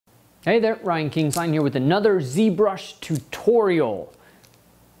Hey there, Ryan Kingsline here with another ZBrush tutorial.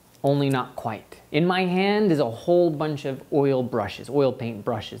 Only not quite. In my hand is a whole bunch of oil brushes, oil paint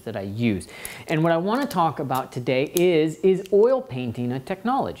brushes that I use. And what I want to talk about today is oil painting a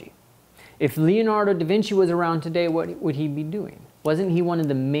technology? If Leonardo da Vinci was around today, what would he be doing? Wasn't he one of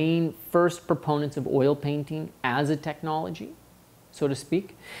the main first proponents of oil painting as a technology, so to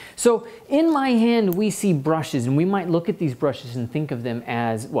speak? So in my hand we see brushes, and we might look at these brushes and think of them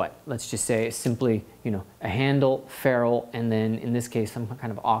as what? Let's just say simply, a handle, ferrule, and then in this case some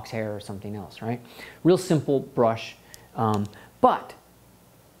kind of ox hair or something else, right? Real simple brush, but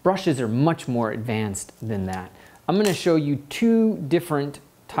brushes are much more advanced than that. I'm going to show you two different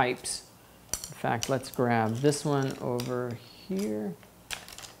types. In fact, let's grab this one over here.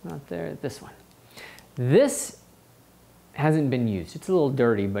 Not there, this one. This hasn't been used. It's a little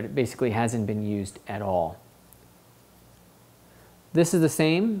dirty, but it basically hasn't been used at all. This is the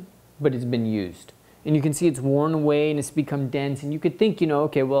same, but it's been used. And you can see it's worn away and it's become dense, and you could think,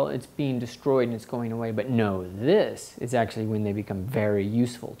 okay, well, it's being destroyed and it's going away, but no, this is actually when they become very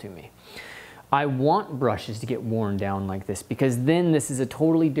useful to me. I want brushes to get worn down like this, because then this is a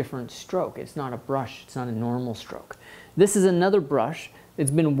totally different stroke. It's not a brush, it's not a normal stroke. This is another brush.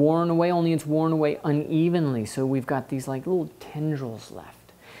 It's been worn away, only it's worn away unevenly, so we've got these like little tendrils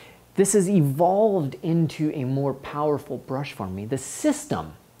left. This has evolved into a more powerful brush for me. The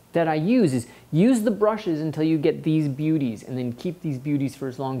system that I use the brushes until you get these beauties, and then keep these beauties for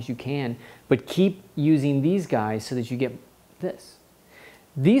as long as you can, but keep using these guys so that you get this.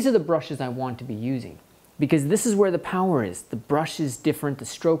 These are the brushes I want to be using, because this is where the power is. The brush is different, the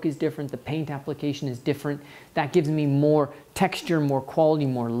stroke is different, the paint application is different. That gives me more texture, more quality,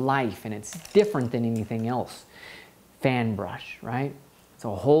 more life, and it's different than anything else. Fan brush, right? It's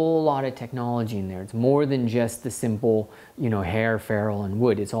a whole lot of technology in there. It's more than just the simple, hair, ferrule, and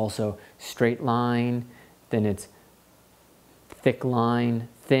wood. It's also straight line, then it's thick line,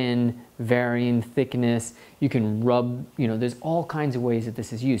 thin, varying thickness. You can rub, there's all kinds of ways that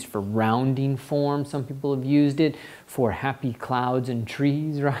this is used. For rounding form, some people have used it. For happy clouds and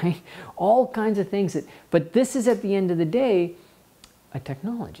trees, right? All kinds of things. But this is, at the end of the day, a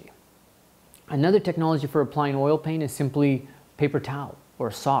technology. Another technology for applying oil paint is simply paper towel or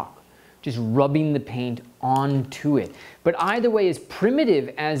a sock. Just rubbing the paint onto it. But either way, as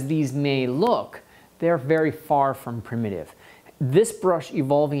primitive as these may look, they're very far from primitive. This brush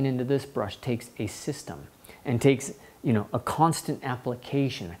evolving into this brush takes a system and takes, a constant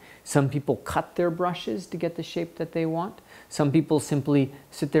application. Some people cut their brushes to get the shape that they want. Some people simply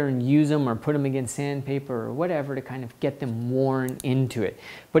sit there and use them or put them against sandpaper or whatever to kind of get them worn into it.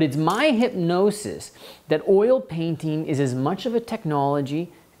 But it's my hypnosis that oil painting is as much of a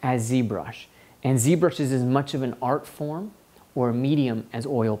technology as ZBrush. And ZBrush is as much of an art form or a medium as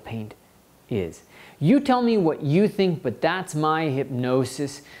oil paint is. You tell me what you think, but that's my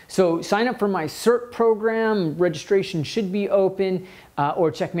hypnosis. So sign up for my CERT program. Registration should be open, or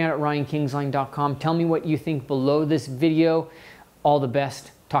check me out at ryankingsline.com. Tell me what you think below this video. All the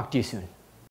best. Talk to you soon.